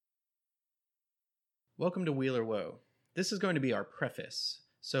Welcome to Wheel or Woe. This is going to be our preface,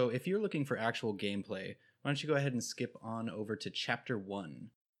 so if you're looking for actual gameplay, why don't you go ahead and skip on over to Chapter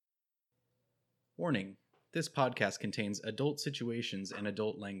 1. Warning, this podcast contains adult situations and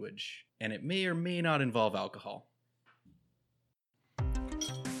adult language, and it may or may not involve alcohol.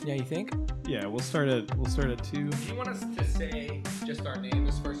 Yeah, you think? Yeah, we'll start at 2. Do you want us to say just our name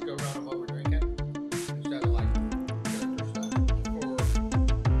this first go round of what we're drinking? Instead of like character stuff? Or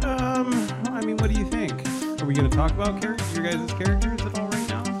I mean, what do you think? Are we going to talk about your guys' characters at all right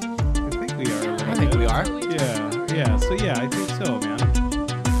now? I think we are. I think we are. Yeah. So yeah, I think so, man.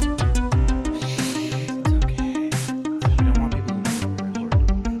 It's okay. We don't want people to know we're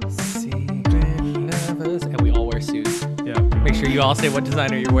recording. Secret lovers. And we all wear suits. Yeah. Make sure you all say what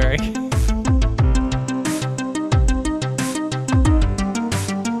designer you're wearing.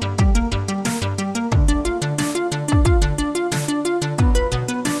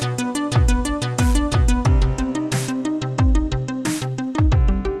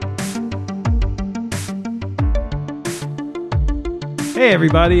 Hey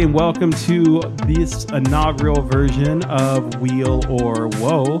everybody, and welcome to this inaugural version of Wheel or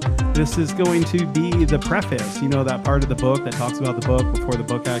Woe. This is going to be the preface, you know, that part of the book that talks about the book before the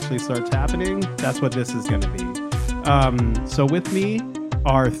book actually starts happening. That's what this is going to be. So with me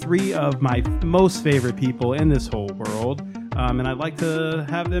are 3 of my most favorite people in this whole world, and I'd like to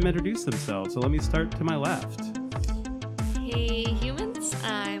have them introduce themselves. So let me start to my left. Hey humans,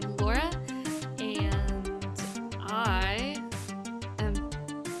 I'm Laura, and I am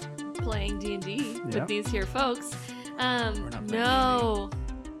playing D&D Yeah. with these here folks. not playing No.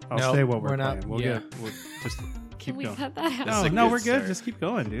 I'll No, say what we're we're not. playing. We'll just Can keep we going. cut that out? This is a No, good we're good. start. Just keep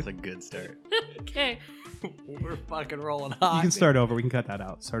going, dude. It's a good start. Okay. We're fucking rolling You hot. can start over. We can cut that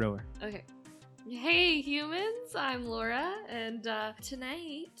out. Start over. Okay. Hey humans, I'm Laura, and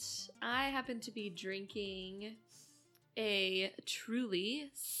tonight I happen to be drinking a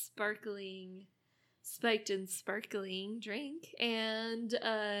truly sparkling, spiked and sparkling drink and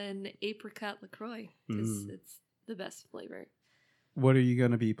an apricot LaCroix because it's the best flavor. What are you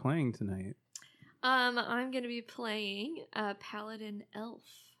going to be playing tonight? I'm gonna be playing a paladin elf.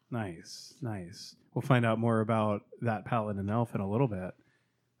 Nice. We'll find out more about that paladin elf in a little bit.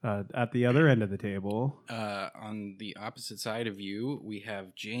 At the other end of the table, On the opposite side of you, we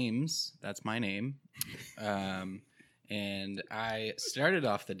have James. That's my name. And I started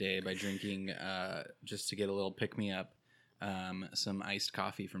off the day by drinking, just to get a little pick-me-up, some iced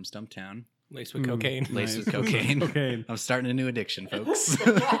coffee from Stumptown. Laced with cocaine. Laced Nice. with cocaine. Cocaine. I'm starting a new addiction, folks.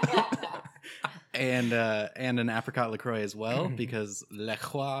 and an apricot LaCroix as well, because La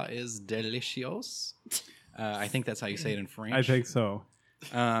Croix is delicious. I think that's how you say it in French. I think so.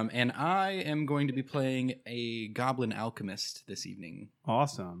 And I am going to be playing a goblin alchemist this evening.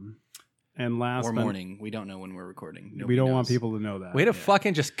 Awesome. And last Or but morning. We don't know when we're recording. we Nobody don't want knows. people to know that. Way to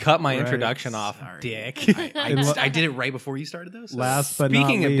fucking just cut my Right. introduction off, Sorry. dick. I did it right before you started, though. So. Last but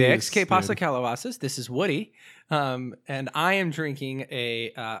Speaking not of dicks, least, K Pasta dude. Calabasas, this is Woody. And I am drinking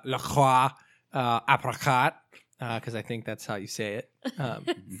a La Croix apricot, because I think that's how you say it.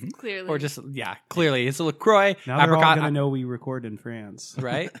 Mhm. Clearly. Or just, yeah, clearly. It's a LaCroix Now they're all apricot. going to know we record in France.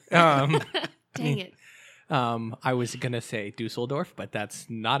 Right? Dang it. I was going to say Dusseldorf, but that's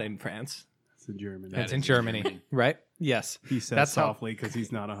not in France. It's in Germany. That's is in in Germany, Germany. right? Yes. He says that's how- softly because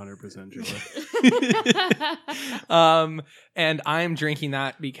he's not 100% sure. And I'm drinking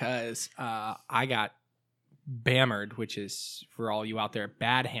that because I got bammered, which is for all you out there,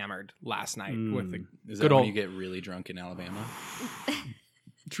 bad hammered last night with the Is good that when old. you get really drunk in Alabama?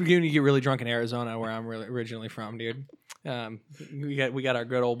 You get really drunk in Arizona, where I'm really originally from, dude. We got our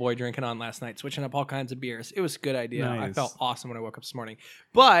good old boy drinking on last night, switching up all kinds of beers. It was a good idea. I Nice. felt awesome when I woke up this morning.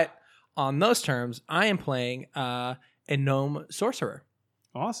 But on those terms, I am playing a gnome sorcerer.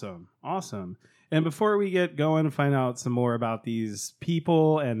 Awesome. And before we get going and find out some more about these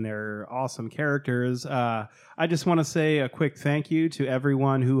people and their awesome characters, I just want to say a quick thank you to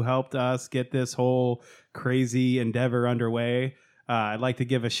everyone who helped us get this whole crazy endeavor underway. I'd like to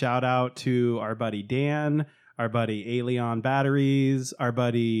give a shout out to our buddy Dan, our buddy Aeon Batteries, our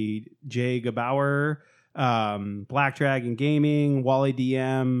buddy Jay Gabauer, Black Dragon Gaming, Wally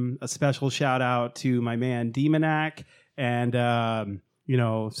DM. A special shout out to my man Demonac, and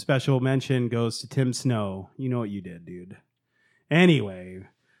special mention goes to Tim Snow. You know what you did, dude. Anyway,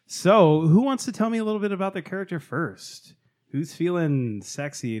 so who wants to tell me a little bit about the character first? Who's feeling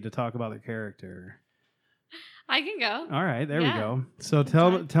sexy to talk about the character? I can go. All right, there Yeah. we go. So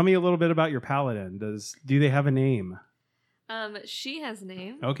Fine. tell me a little bit about your paladin. Do they have a name? She has a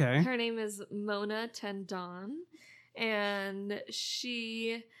name. Okay. Her name is Mona Tendon, and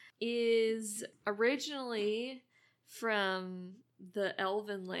she is originally from the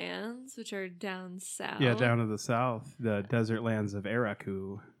Elven lands, which are down south. Yeah, down to the south, the desert lands of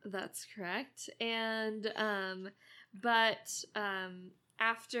Araku. That's correct. And but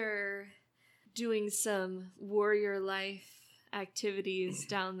after doing some warrior life activities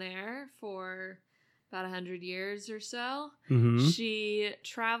down there for about 100 years or so, Mm-hmm. she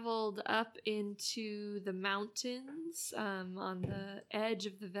traveled up into the mountains on the edge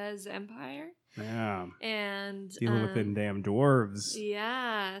of the Vez Empire. Yeah, And dealing with them damn dwarves.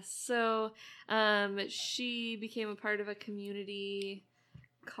 yeah, so she became a part of a community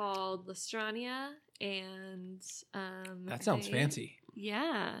called Lestrania, and That sounds fancy.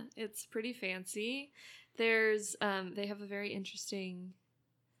 Yeah, it's pretty fancy. There's they have a very interesting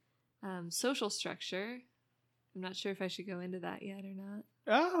social structure. I'm not sure if I should go into that yet or not.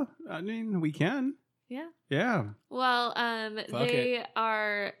 Oh, I mean, we can. Yeah. Yeah. Well, Fuck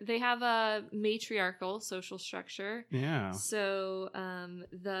they have a matriarchal social structure. Yeah. So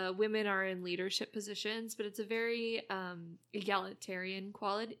the women are in leadership positions, but it's a very egalitarian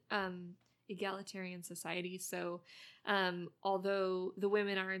society. So although the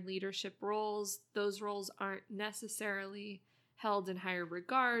women are in leadership roles, those roles aren't necessarily held in higher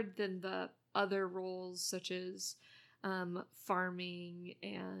regard than the other roles, such as farming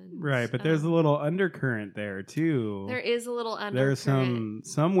and Right, but there's a little undercurrent there too. there is a little undercurrent.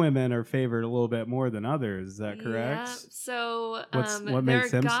 There's some women are favored a little bit more than others. Is that correct? Yeah. So What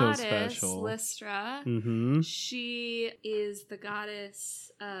makes their them so goddess, special? Lystra, Mm-hmm. she is the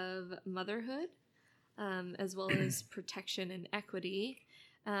goddess of motherhood, as well as protection and equity.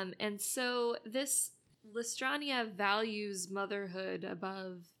 And so this Lystrania values motherhood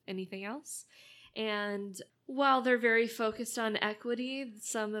above anything else. And while they're very focused on equity,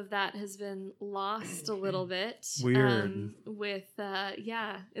 some of that has been lost a little bit. Weird.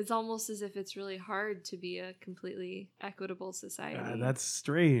 It's almost as if it's really hard to be a completely equitable society. That's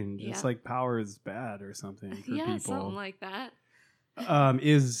strange. It's Yeah. like power is bad or something for yeah, people. something like that.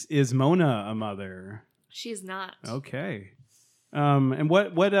 Is Mona a mother? She's not. Okay. And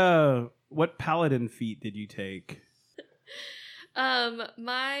what paladin feat did you take?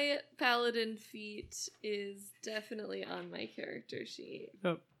 My paladin feat is definitely on my character sheet.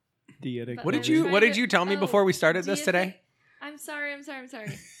 Oh, Deity. But What did I'm you trying What did to- you tell me oh, before we started do this you today? think- I'm sorry.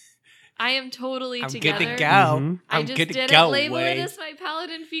 I am totally I'm together. good to go. Mhm. I I'm just good to didn't go. label Way. it as my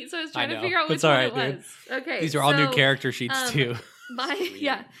paladin feat, so I was I trying to know. figure out which It's all one right, it dude. was. Okay, These are all new so, character sheets too.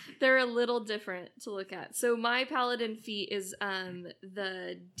 they're a little different to look at. So my paladin feat is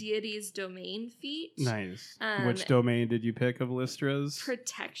the deity's domain feat. Nice. Um, Which domain did you pick of Lystra's?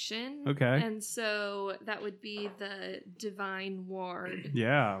 Protection. Okay. And so that would be the divine ward.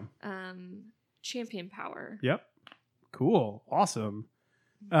 Yeah. Champion power. Yep. Cool. Awesome.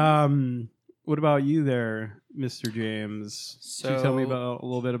 Mm-hmm. What about you there, Mr. James? Can you tell me So- about a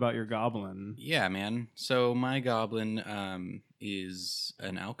little bit about your goblin? Yeah, man. So my goblin is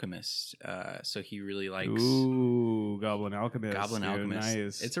an alchemist. So he really likes Ooh, Goblin Alchemist. Goblin dude. Alchemist.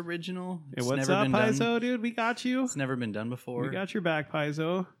 Nice. It's original. Hey, It's what's never up, been done. Paizo, dude? We got you. It's never been done before. We got your back,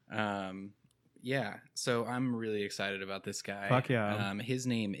 Paizo. Yeah, so I'm really excited about this guy. Fuck yeah. His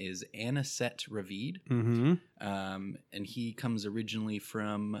name is Aniset Ravid, Mm-hmm. and he comes originally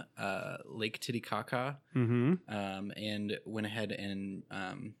from Lake Titicaca, Mm-hmm. and went ahead and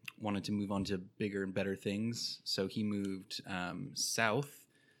wanted to move on to bigger and better things. So he moved south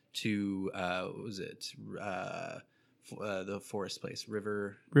to what was it? The forest place,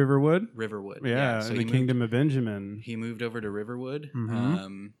 Riverwood. Riverwood. Yeah, so in the he moved- Kingdom of Benjamin. He moved over to Riverwood.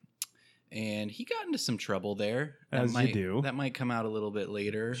 Mhm. And he got into some trouble there. As you do. That might come out a little bit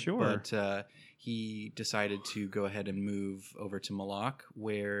later. Sure. But he decided to go ahead and move over to Malak,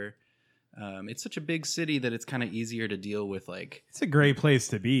 where it's such a big city that it's kind of easier to deal with, like, It's a great place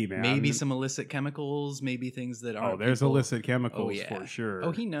to be, man. maybe some illicit chemicals, maybe things that aren't. Oh, there's people- illicit chemicals Oh, yeah. for sure.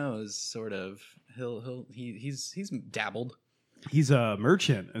 Oh, he knows, sort of. He's dabbled. He's a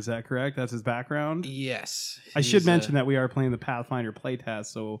merchant. Is that correct? That's his background. Yes. I should mention that we are playing the Pathfinder playtest,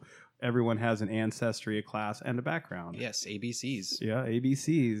 so everyone has an ancestry, a class, and a background. Yes, ABCs. Yeah,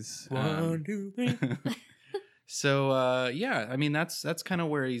 ABCs. 1, 2, 3. So yeah, I mean that's kind of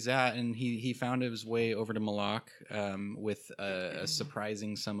where he's at, and he found his way over to Malak with a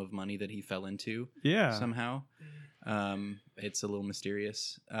surprising sum of money that he fell into Yeah. somehow. It's a little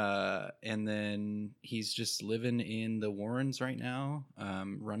mysterious, and then he's just living in the Warrens right now,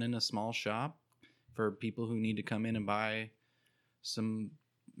 running a small shop for people who need to come in and buy some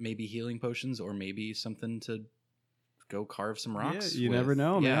maybe healing potions or maybe something to go carve some rocks. you never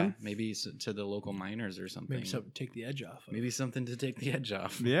know, man. Maybe to the local miners or something. Maybe something to take the edge off. Maybe something to take the edge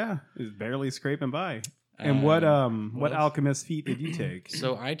off. Yeah, it's barely scraping by. And what else? alchemist feat did you take?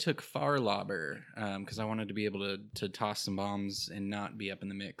 So I took Farlobber because I wanted to be able to toss some bombs and not be up in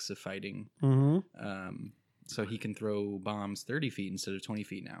the mix of fighting. Mm-hmm. So he can throw bombs 30 feet instead of 20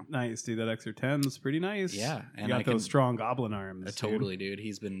 feet now. Nice, dude. That extra 10 is pretty nice. Yeah, and you got those strong goblin arms. Totally, dude.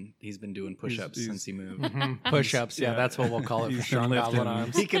 He's been doing push-ups since he moved. Mm-hmm. Push-ups, yeah, that's what we'll call it for strong lifting. goblin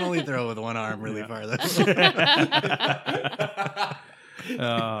arms. He can only throw with one arm really far though.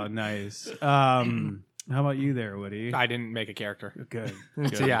 Oh, nice. How about you there, Woody? I didn't make a character. Good.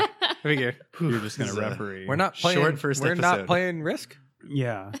 So yeah, figure. You're just gonna This is, referee. We're not playing. Short first we're not episode. playing Risk.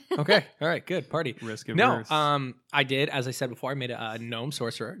 Yeah. Okay, all right, good party. Risk No, averse. I did, as I said before, I made a gnome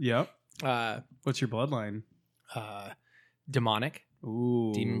sorcerer. Yep. Uh, What's your bloodline? demonic.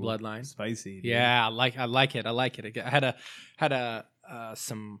 Ooh, Demon bloodline. Spicy. dude. Yeah, I like it. I had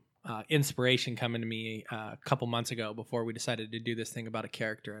some inspiration coming to me a couple months ago before we decided to do this thing about a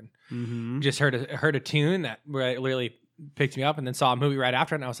character, and Mm-hmm. just heard a tune that really picked me up, and then saw a movie right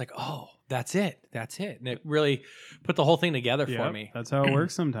after it, and I was like, oh, that's it, and it really put the whole thing together for me. That's how it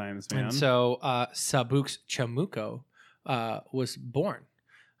works sometimes, man. And so Sabuks Chamuco was born,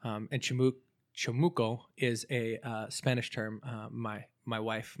 and Chamuco is a Spanish term. My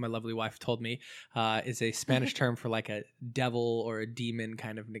lovely wife, told me is a Spanish term for like a devil or a demon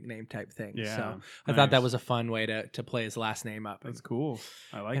kind of nickname type thing. Yeah, So I thought that nice. was a fun way to play his last name up. That's cool.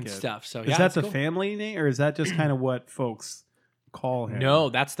 I like and it. stuff. So Is yeah, that it's the cool. family name, or is that just kind of what folks call him? No,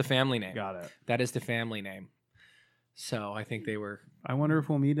 that's the family name. Got it. That is the family name. So I think they were I wonder if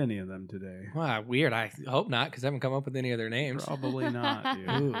we'll meet any of them today. weird. I hope not, because I haven't come up with any of their names. Probably not, dude.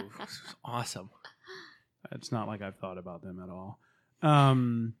 Ooh, awesome. It's not like I've thought about them at all.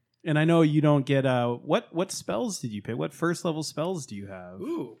 And I know you don't get what spells did you pick? What first level spells do you have?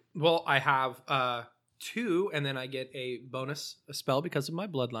 Ooh. Well, I have 2, and then I get a bonus spell because of my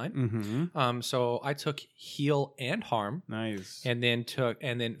bloodline. Mm-hmm. So I took heal and harm, Nice. and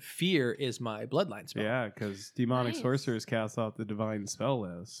then fear is my bloodline spell. Yeah, because demonic Nice. sorcerers cast off the divine spell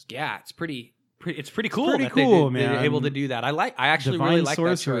list. Yeah, it's pretty cool. pretty that cool, they're man. able to do that. I actually divine really like that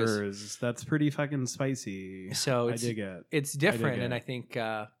choice. sorcerers. That's pretty fucking spicy. So I it's dig it. it's different, it. and I think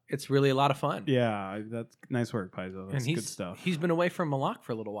it's really a lot of fun. Yeah, that's nice work, Paizo. That's and good stuff. He's been away from Malak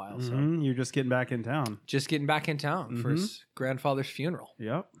for a little while, so Mhm, you're just getting back in town. just getting back in town for Mhm. his grandfather's funeral.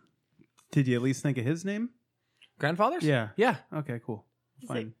 Yep. Did you at least think of his name? Grandfather's? Yeah. Yeah. Okay, cool. Is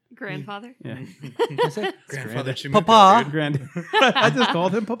Fine. it grandfather? Yeah. Is it? Grandfather Papa. Grand. I just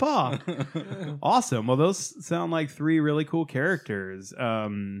called him Papa. Awesome. Well, those sound like 3 really cool characters.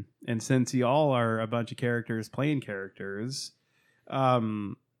 And since y'all are a bunch of characters playing characters,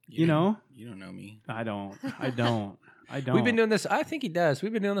 you know, You don't know me. I don't. We've been doing this. I think he does.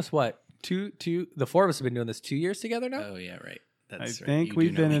 We've been doing this. What? Two. The 4 of us have been doing this 2 years together now. Oh yeah, right. I That's right. think You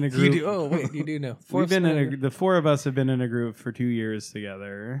we've do know been in me. a group. You do. Oh wait, you do know. We've been the 4 of us have been in a group for 2 years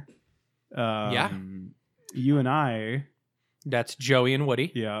together. Yeah. You and I. That's Joey and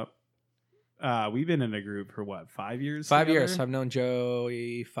Woody. Yeah. We've been in a group for what, 5 years? 5 years. together? I've known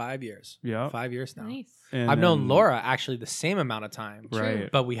Joey 5 years. Yeah. 5 years now. Nice. And I've known then Laura actually the same amount of time.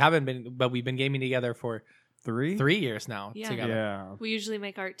 Right. But we've been gaming together for 3. 3 years now Yeah. together. Yeah. We usually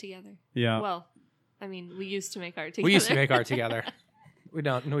make art together. Yeah. Well, I mean, we used to make art together. We used to make art together. We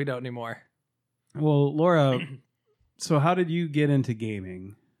don't anymore. Well, Laura, so how did you get into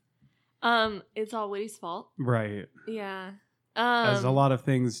gaming? It's all Woody's fault. Right. Yeah. As a lot of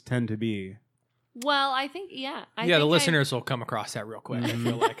things tend to be. Well, I think The think listeners will come across that real quick. I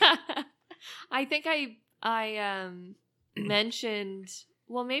feel like. I think I mentioned.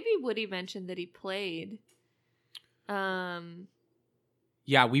 Well, maybe Woody mentioned that he played.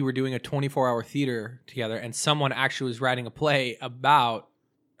 Yeah, we were doing a 24-hour theater together, and someone actually was writing a play about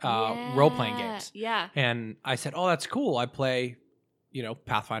role-playing games. Yeah. And I said, "Oh, that's cool. I play,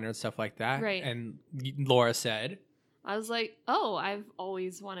 Pathfinder and stuff like that." Right. And Laura said, I was like, oh, I've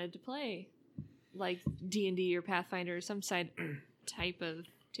always wanted to play like D&D or Pathfinder or some type of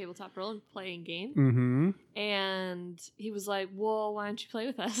tabletop role-playing game. Mm-hmm. And he was like, well, why don't you play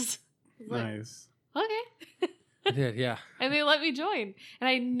with us? I was like, Nice. okay. I did, yeah. And they let me join. And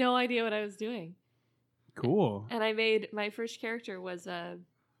I had no idea what I was doing. Cool. And I made my first character was a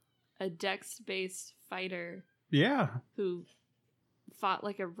dex-based fighter Yeah. who fought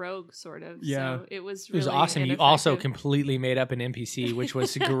like a rogue, sort of. Yeah. So it was It was really awesome. You also ineffective. completely made up an NPC, which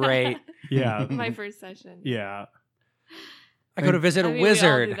was great. Yeah. My first session. Yeah. I go to visit I a mean, we all do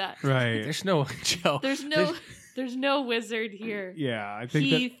wizard. that. Right. There's no Joe. There's There's no wizard here. Yeah, I think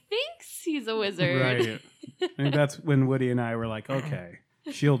He thinks he's a wizard. Right. I think that's when Woody and I were like, okay,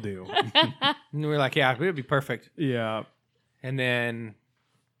 she'll do. And we were like, yeah, it would be perfect. Yeah. And then,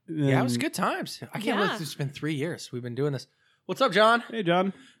 yeah, it was good times. I can't believe it's been 3 years. We've been doing this. What's up, John? Hey,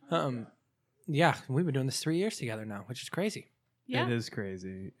 John. Yeah, we've been doing this 3 years together now, which is crazy. Yeah. It is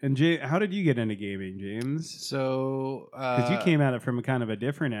crazy. And how did you get into gaming, James? So, Because you came at it from a kind of a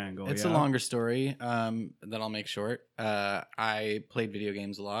different angle. it's a longer story that I'll make short. I played video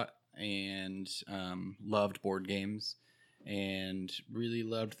games a lot and loved board games and really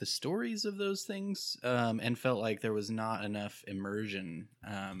loved the stories of those things and felt like there was not enough immersion.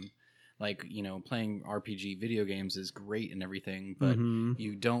 Like, you know, playing RPG video games is great and everything, but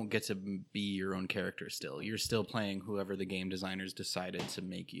you don't get to be your own character still. You're still playing whoever the game designers decided to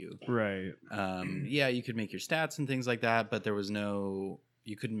make you. Right. Yeah, you could make your stats and things like that, but there was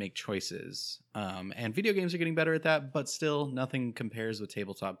you couldn't make choices. And video games are getting better at that, but still nothing compares with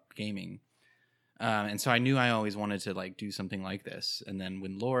tabletop gaming. And so I knew I always wanted to like do something like this. And then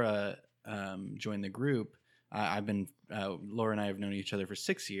when Laura joined the group, Laura and I have known each other for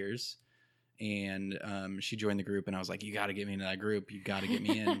 6 years. And she joined the group, and I was like, "You got to get me into that group. You got to get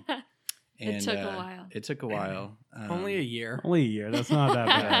me in." And, It took a while. It took a while. Only a year. Only a year. That's not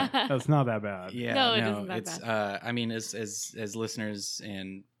that bad. That's not that bad. Yeah, No, it isn't that it's. bad. I mean, as listeners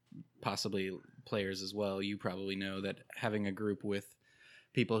and possibly players as well, you probably know that having a group with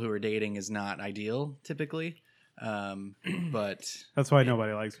people who are dating is not ideal typically. But That's why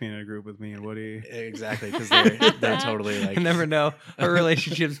nobody likes being in a group with me and Woody. exactly, because they're totally like. You never know. Our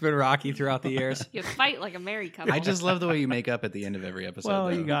relationship's been rocky throughout the years. You fight like a married couple. I just love the way you make up at the end of every episode. Well,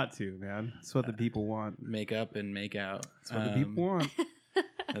 though. you got to, man. That's what the people want. Make up and make out. That's what the people want.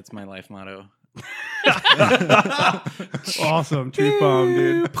 That's my life motto. Awesome. Truth bomb,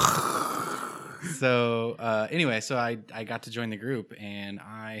 dude. So anyway, so I got to join the group, and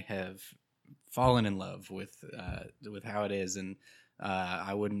I have fallen in love with how it is, and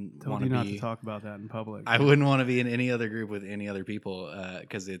I wouldn't Told want you to not be. to talk about that in public. I wouldn't want to be in any other group with any other people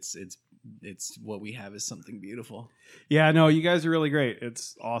because it's what we have is something beautiful. Yeah, no, you guys are really great.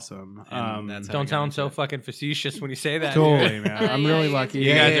 It's awesome. And that's how I Don't got sound into so it. fucking facetious when you say that. Totally, dude. man. I'm Yeah, really you guys lucky.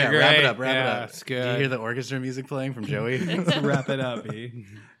 You guys are great. Wrap it up. Wrap Yeah, it up. it's Do you good. hear the orchestra music playing from Joey? Let's wrap it up, B.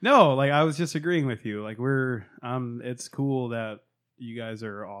 No, like I was just agreeing with you. Like it's cool that you guys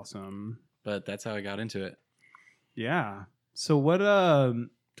are awesome. But that's how I got into it. Yeah. So what?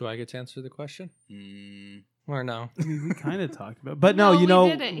 Do I get to answer the question? Or no? I mean, we kind of talked about, but no, you know,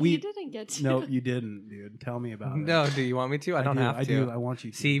 we didn't. He didn't get to. No, you didn't, dude. Tell me about it. No, do you want me to? I don't have to. I do. I want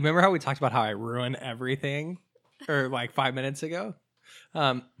you to. See, remember how we talked about how I ruin everything, or like 5 minutes ago?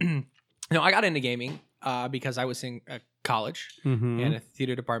 No, I got into gaming because I was in college Mhm. and a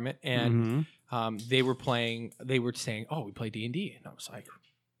theater department, and Mhm. they were saying, "Oh, we play D&D," and I was like,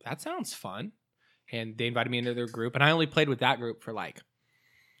 "That sounds fun." And they invited me into their group, and I only played with that group for like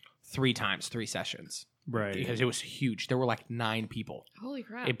 3 sessions, Right. because it was huge. There were like 9 people, Holy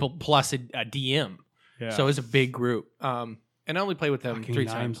crap! plus a DM. Yeah. So it was a big group. And I only played with them Fucking 3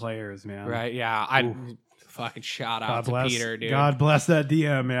 9 times. players, man. Right? Yeah. I Oof. fucking shout God out to bless Peter, dude. God bless that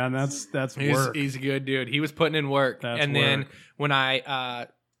DM, man. That's work. He's a good dude. He was putting in work. That's and then work. when I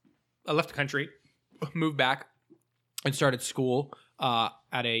left the country, moved back, and started school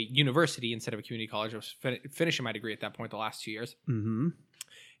at a university instead of a community college. I was finishing my degree at that point, the last 2 years. Mm-hmm.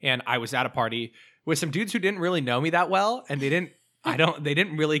 And I was at a party with some dudes who didn't really know me that well, and they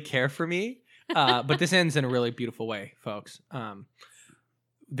didn't really care for me. But this ends in a really beautiful way, folks.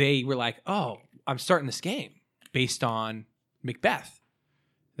 They were like, "Oh, I'm starting this game based on Macbeth.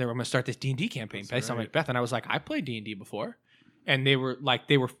 I'm going to start this D&D campaign based on right. Macbeth." And I was like, "I played D&D before," and they were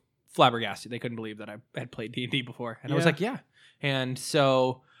flabbergasted. They couldn't believe that I had played D&D before, and I was Yeah. like, "Yeah." And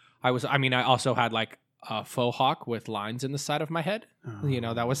so I also had like a faux hawk with lines in the side of my head. You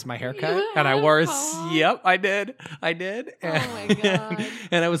know, that was my haircut. You And I had wore a faux hawk? Yep, I did. Oh my God.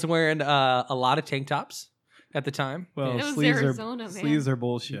 And I was wearing a lot of tank tops at the time. Well, It was sleeves Arizona, are man. sleeves are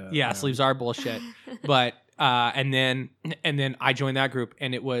bullshit. Yeah, sleeves are bullshit. But and then I joined that group,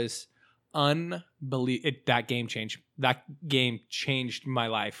 and it was unbelievable. That game changed my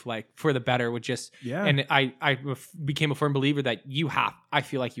life, like for the better. With just Yeah. and I became a firm believer that I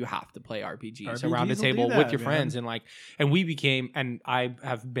feel like you have to play RPGs around the RPGs will table do with that, your man. friends, and I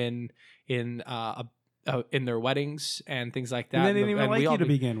have been in their weddings and things like that. And they didn't even and like we you all to did-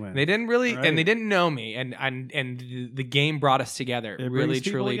 begin with. They didn't really, Right. and they didn't know me, and the game brought us together. It really, brings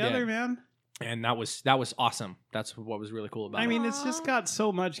people truly together, did. man. And that was awesome. That's what was really cool about I it. mean, it's just got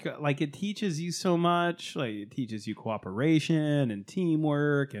so much. Like, it teaches you so much. Like, it teaches you cooperation and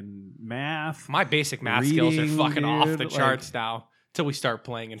teamwork and math. My basic math skills are reading, fucking off dude, the like- charts now. Till we start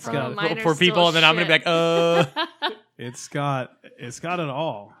playing in front got- of mine are for people, still and then I'm gonna be shit. like, It's got it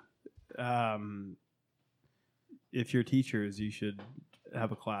all. If you're teachers, you should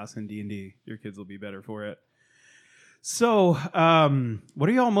have a class in D&D. Your kids will be better for it. So, what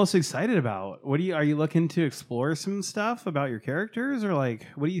are y'all most excited about? Are you looking to explore some stuff about your characters, or like,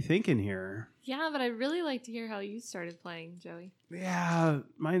 what are you thinking here? Yeah, but I'd really like to hear how you started playing, Joey. Yeah,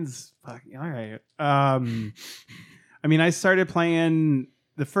 mine's fucking all right. I mean, I started playing.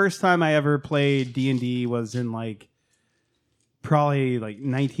 The first time I ever played D&D was in probably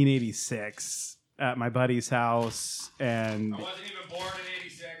 1986 at my buddy's house, and I wasn't even born in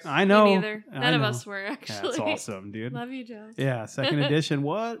 '86. I know. Me neither. I None of know. us were, actually. That's awesome, dude. Love you, Joe. Yeah, second edition.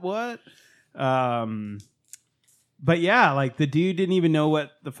 What? But yeah, like, the dude didn't even know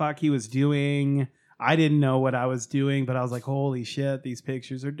what the fuck he was doing. I didn't know what I was doing, but I was like, holy shit, these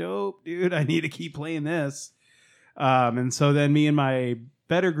pictures are dope, dude. I need to keep playing this. And so then me and my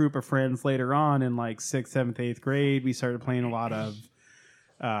better group of friends later on in 6th, 7th, 8th grade, we started playing a lot of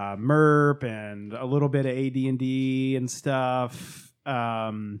MERP and a little bit of AD&D and stuff.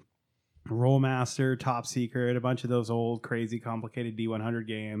 Rollmaster, Top Secret, a bunch of those old, crazy, complicated D100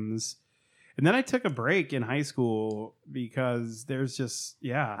 games. And then I took a break in high school because there's just,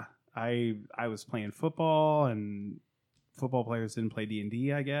 I was playing football, and football players didn't play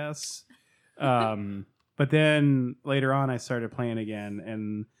D&D, I guess. But then later on, I started playing again,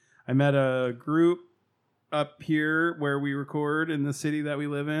 and I met a group up here where we record in the city that we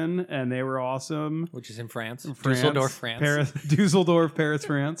live in, and they were awesome. Which is in France, France, Dusseldorf, France. Paris, Dusseldorf, Paris,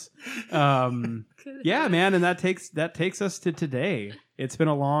 France. Yeah, man, and that takes us to today. It's been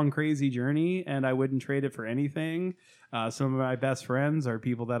a long, crazy journey, and I wouldn't trade it for anything. Some of my best friends are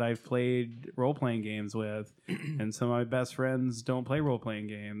people that I've played role-playing games with, and some of my best friends don't play role-playing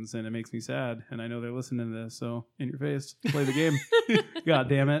games, and it makes me sad. And I know they're listening to this, so in your face, play the game. God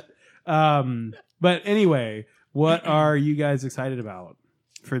damn it. But anyway, what are you guys excited about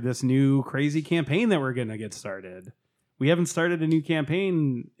for this new crazy campaign that we're going to get started? We haven't started a new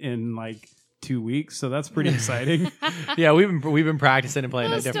campaign in 2 weeks, so that's pretty exciting. Yeah, we've been practicing and playing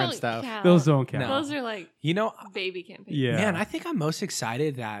Those different don't stuff. count. Those don't count. No. Those are You know, baby campaigns. Yeah. man, I think I'm most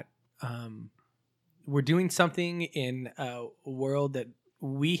excited that we're doing something in a world that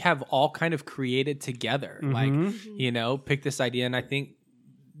we have all kind of created together. Mhm. Mhm. Pick this idea, and I think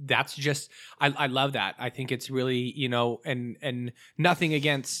that's just I love that. I think it's really and nothing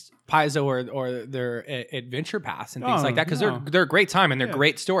against Paizo or their adventure paths and things Oh, like that, because no. they're a great time and they're Yeah.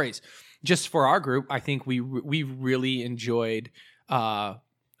 great stories. Just for our group, I think we really enjoyed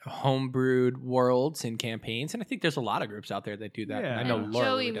homebrewed worlds and campaigns, and I think there's a lot of groups out there that do that. Yeah. And I know And Laura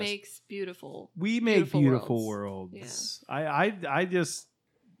Joey really does. makes beautiful. We make beautiful worlds. worlds. I just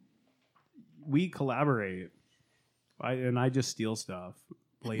we collaborate. I just steal stuff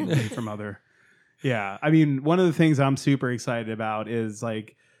blatantly from other. Yeah, I mean, one of the things I'm super excited about is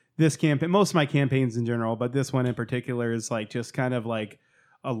this campaign. Most of my campaigns in general, but this one in particular is just kind of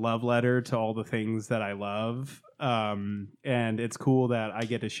a love letter to all the things that I love. And it's cool that I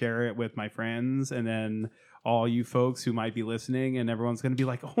get to share it with my friends, and then all you folks who might be listening, and everyone's going to be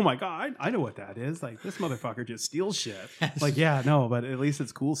like, oh my God, I know what that is. This motherfucker just steals shit. Yeah, no, but at least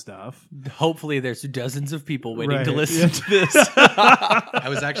it's cool stuff. Hopefully, there's dozens of people waiting to Right. listen to this. I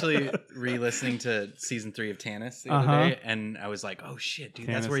was actually re-listening to season 3 of Tanis the other Uh-huh. day, and I was like, "Oh shit, dude,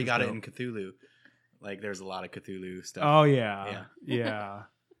 Tanis that's where you is got it dope. in Cthulhu." There's a lot of Cthulhu stuff. Oh yeah. Yeah.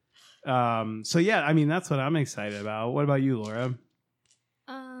 So yeah, I mean, that's what I'm excited about. What about you, Laura?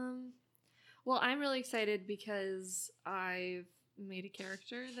 Well, I'm really excited because I've made a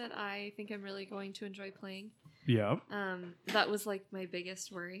character that I think I'm really going to enjoy playing. Yeah. That was my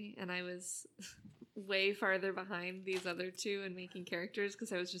biggest worry, and I was way farther behind these other two in making characters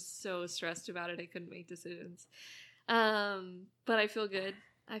because I was just so stressed about it I couldn't make decisions. But I feel good.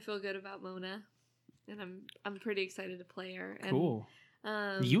 I feel good about Mona, and I'm pretty excited to play her. And, Cool.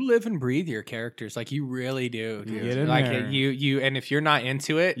 You live and breathe your characters, you really do. You dude. get in like there. you, and if you're not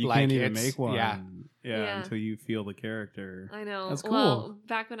into it, You can't even it's- make one. Yeah, Yeah, until you feel the character. I know. That's Well, cool.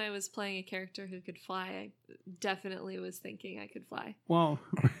 back when I was playing a character who could fly, I definitely was thinking I could fly. Well,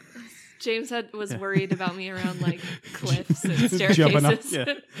 James was worried about me around cliffs and Jumping off- staircases.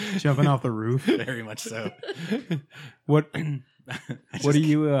 yeah. jumping off the roof. Very much so. What I what do just-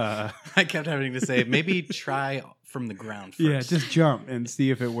 you I kept having to say, maybe try from the ground first. Yeah, just jump and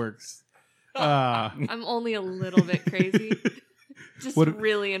see if it works. I'm only a little bit crazy. just What-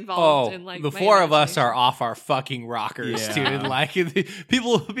 really involved in like the my four of us imagination. are off our fucking rockers, Yeah. dude. Like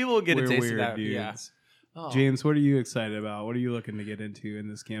people will get a We're taste weird of that. dudes. Yeah. Oh. James, what are you excited about? What are you looking to get into in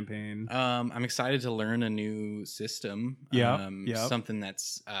this campaign? I'm excited to learn a new system. Yep, yep. Something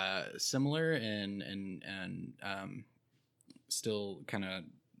that's similar and still kind of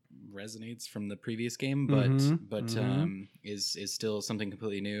resonates from the previous game, but is still something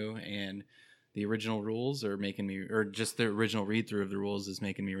completely new. And the original rules are making me, or just the original read through of the rules is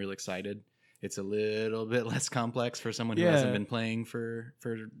making me real excited. It's a little bit less complex for someone who hasn't Yeah. been playing for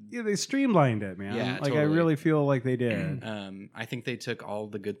Yeah, they streamlined it, man. Yeah, like I totally. really feel like they did. I think they took all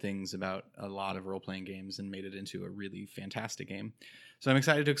the good things about a lot of role-playing games and made it into a really fantastic game. So I'm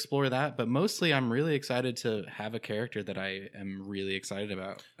excited to explore that, but mostly I'm really excited to have a character that I am really excited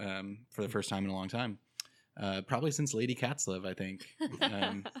about for the first time in a long time. Probably since Lady Catslove, I think.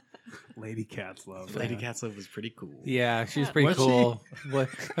 Lady Catslove. Lady Catslove was pretty cool. Yeah, she was pretty Was she? cool. What?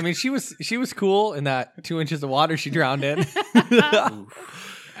 I mean, she was cool in that 2 inches of water she drowned in.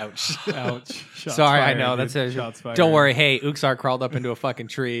 Oof. Ouch. Ouch. Shots Sorry, I fired, know dude. that's a. Shots fired. Don't worry. Hey, Uxar crawled up into a fucking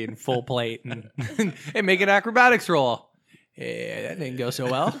tree in full plate and hey, make an acrobatics roll. Yeah, that didn't go so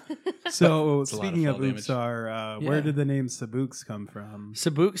well. So It's a lot of speaking of fall damage. Uxar, Yeah. where did the name Sabuks come from?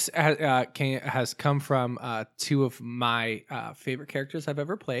 Sabuks has come from two of my favorite characters I've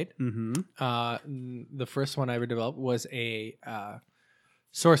ever played. Mm-hmm. The first one I ever developed was a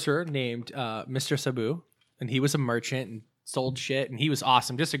sorcerer named Mr. Sabu, and he was a merchant and sold shit, and he was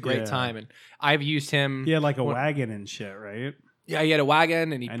awesome, just a great Yeah. time. And I've used him. He had like a Well- wagon and shit, right? Yeah, he had a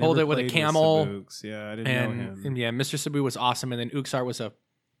wagon, and he I pulled never it with a played camel. Sabuks. Yeah, I didn't know him. And yeah, Mr. Sabu was awesome, and then Uxar was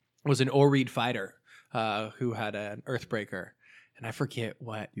an Oreed fighter who had an Earthbreaker, and I forget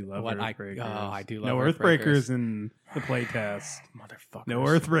what You love what Earthbreakers. I do love no Earthbreakers in the playtest. motherfuckers. No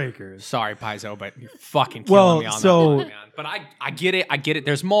Earthbreakers. Sorry, Paizo, but you're fucking killing me on so- that one, man. But I get it.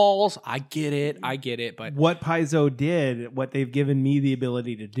 There's malls. I get it. But What Paizo did, what they've given me the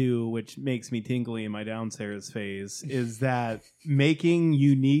ability to do, which makes me tingly in my downstairs phase, is that making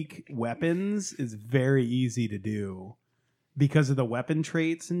unique weapons is very easy to do because of the weapon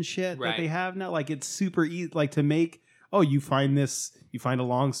traits and shit that they Right. have now. Like it's super easy, like to make. Oh, you find a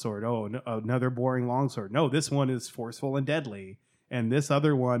longsword. Oh, another boring longsword. No, this one is forceful and deadly, and this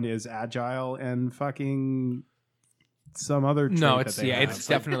other one is agile and fucking some other trait no, that it's they yeah, have. it's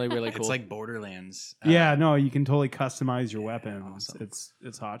definitely really cool. It's like Borderlands. Yeah, no, you can totally customize your weapons. awesome.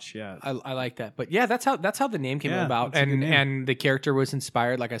 It's hot shit. I like that. But yeah, that's how the name came Yeah, about, that's a good and name. and the character was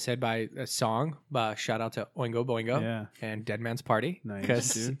inspired, like I said, by a song. Shout out to Oingo Boingo. Yeah. And Dead Man's Party, Nice,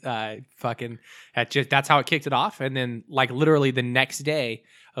 because dude. fucking that's how it kicked it off. And then like literally the next day,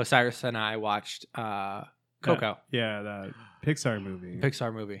 Osiris and I watched Coco, Yeah, that Pixar movie.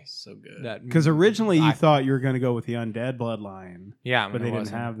 Pixar movie. So good. That Because originally you I- thought you were going to go with the undead bloodline, yeah, but it they didn't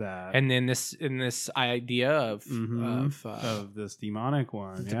wasn't. have that. And then this idea of Mhm. Of this demonic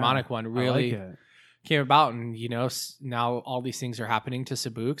one. the demonic one really I like it. came about, and now all these things are happening to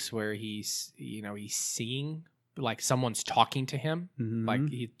Sabuks, where he's seeing like someone's talking to him, Mhm. like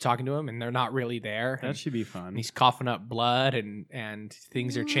he's talking to him, and they're not really there. that and, should be fun. and he's coughing up blood, and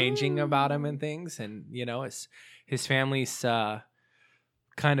things are changing about him and things, and it's his family's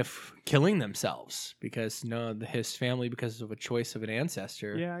kind of killing themselves because his family, because of a choice of an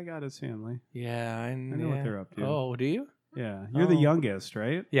ancestor. Yeah, I got his family. Yeah, I know what they're up to. Oh, do you? Yeah, you're the Oh. youngest,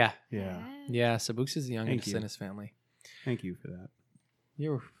 right? Yeah. Yeah. Yeah, Sabuks is the youngest you. in his family. Thank you for that.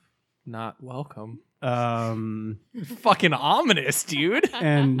 You're not welcome. Um, Fucking ominous, dude.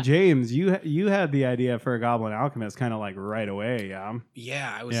 and James, you had the idea for a goblin alchemist kind of like right away, yeah.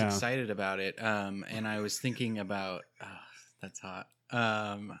 Yeah, I was Yeah. excited about it. And I was thinking about that's hot.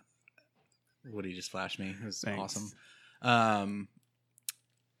 Woody just flashed me. It was Thanks. awesome.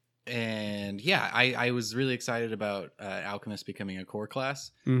 And yeah, I was really excited about Alchemist becoming a core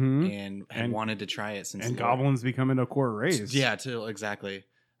class Mm-hmm. and had And- wanted to try it since And Laura- goblins becoming a core race. Yeah, exactly.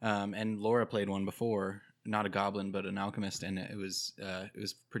 And Laura played one before, not a goblin but an alchemist, and it was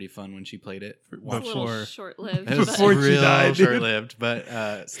pretty fun when she played it. It's a Before- little short-lived. It was Before she real died, dude. short-lived,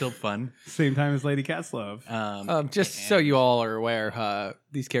 but still fun. Same time as Lady Catslove. Just so and- you all are aware,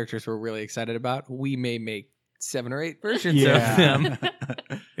 these characters we're really excited about. We may make 7 or 8 versions Yeah. of them.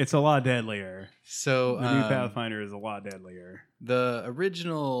 It's a lot deadlier. So The new Pathfinder is a lot deadlier. the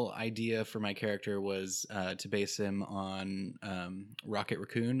original idea for my character was to base him on Rocket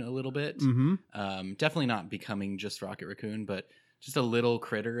Raccoon a little bit. Mm-hmm. Definitely not becoming just Rocket Raccoon, but just a little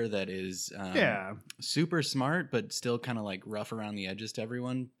critter that is Yeah. super smart, but still kind of like rough around the edges to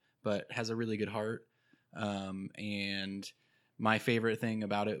everyone, but has a really good heart. And my favorite thing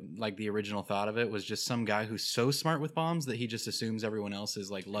about it, like the original thought of it, was just some guy who's so smart with bombs that he just assumes everyone else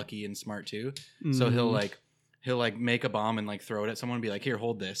is like lucky and smart too. So he'll like make a bomb and like throw it at someone and be like, here,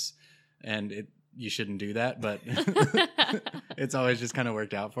 hold this. And you shouldn't do that, but it's always just kind of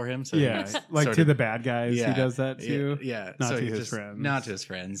worked out for him. So yeah, he's like sort to of- the bad guys, Yeah, he does that too. Yeah, Not so to he his friends. Not to his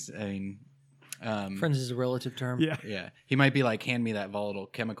friends. I mean, Friends is a relative term. Yeah, yeah, he might be like, hand me that volatile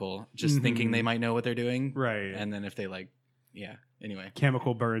chemical, just thinking Mhm. they might know what they're doing, right. and then if they like, yeah, anyway,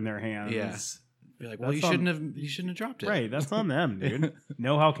 chemical burn their hands. Yeah. be like, well, That's you shouldn't have dropped it, Right, that's on them, dude.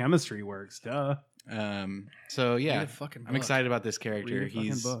 Know how chemistry works, duh. So Read yeah, a fucking I'm book. excited about this character. Read a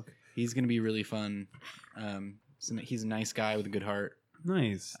fucking book. He's gonna be really fun. He's a nice guy with a good heart.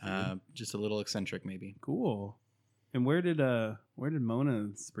 Nice. dude. Just a little eccentric, maybe. Cool. And where did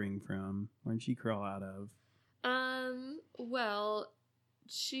Mona spring from? Where did she crawl out of? Well,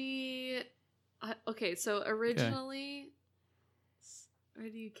 okay, so originally, where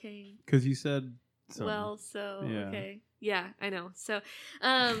do you came? Because you said something. Well, so Yeah. okay, yeah, I know. So,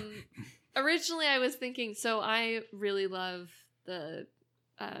 originally I was thinking. So I really love the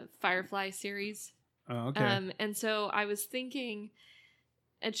Firefly series. Oh, okay. And so I was thinking,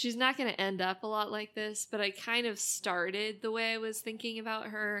 and she's not going to end up a lot like this, but I kind of started the way I was thinking about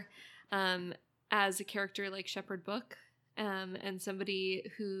her as a character like Shepherd Book, and somebody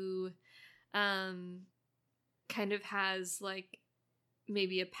who kind of has like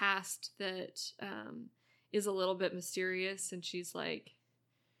maybe a past that is a little bit mysterious, and she's like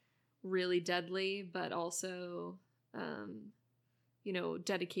really deadly, but also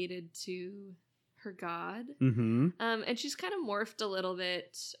dedicated to her god. Mm-hmm. And she's kind of morphed a little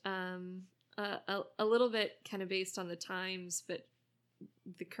bit, a little bit kind of based on the times, but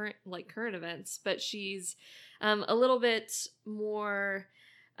the current events. But she's a little bit more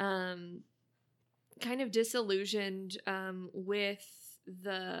kind of disillusioned with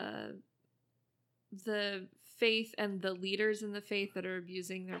the faith and the leaders in the faith that are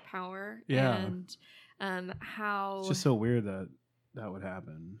abusing their power. Yeah. And how It's just so weird that would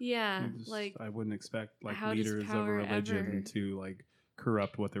happen. yeah, I wouldn't expect like how does leaders of a power religion ever- to like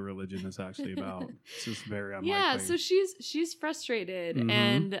corrupt what the religion is actually about. It's just very unlikely. yeah, so she's frustrated,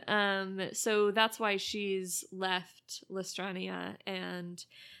 Mhm. and so that's why she's left Lystrania and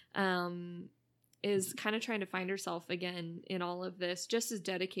is kind of trying to find herself again in all of this, just as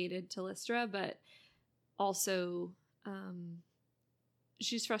dedicated to Lystra, but also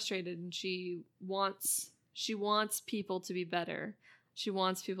she's frustrated, and she wants people to be better. She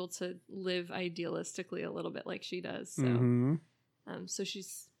wants people to live idealistically a little bit like she does. So Mhm. so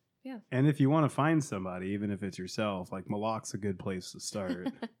she's And if you want to find somebody, even if it's yourself, like Malak's a good place to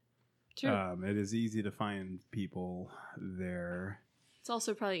start. true. It is easy to find people there. It's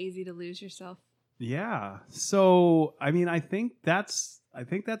also probably easy to lose yourself. Yeah. So, I mean, I think that's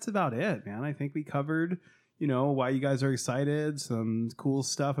about it, man. I think we covered, why you guys are excited, some cool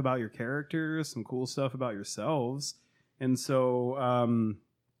stuff about your characters, some cool stuff about yourselves. And so,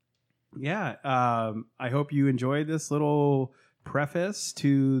 I hope you enjoyed this little preface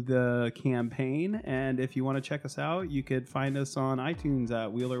to the campaign. And if you want to check us out, you could find us on iTunes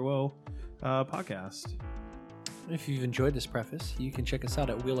at Wheel or Woe podcast. If you've enjoyed this preface, you can check us out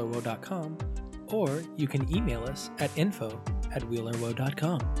at wheelerwoe.com, or you can email us at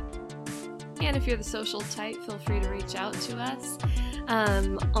info@wheelerwoe.com. And if you're the social type, feel free to reach out to us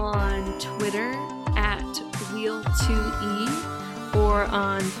on Twitter at Wheel2E or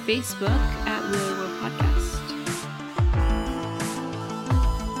on Facebook at Wheel or Woe Podcast.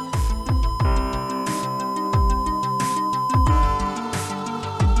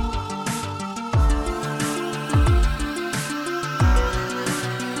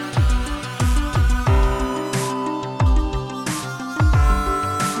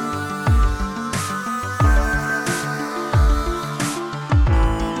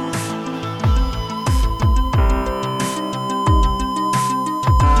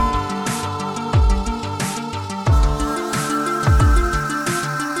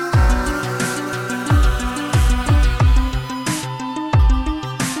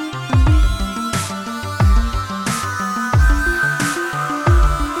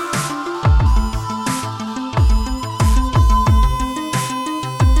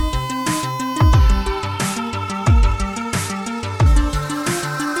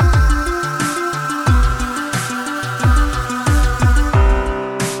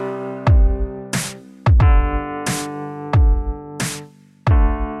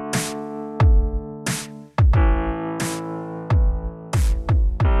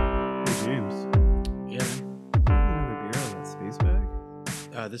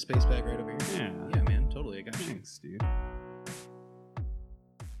 The space bag right over here. Yeah. Yeah, man, totally. I got you. Thanks, dude.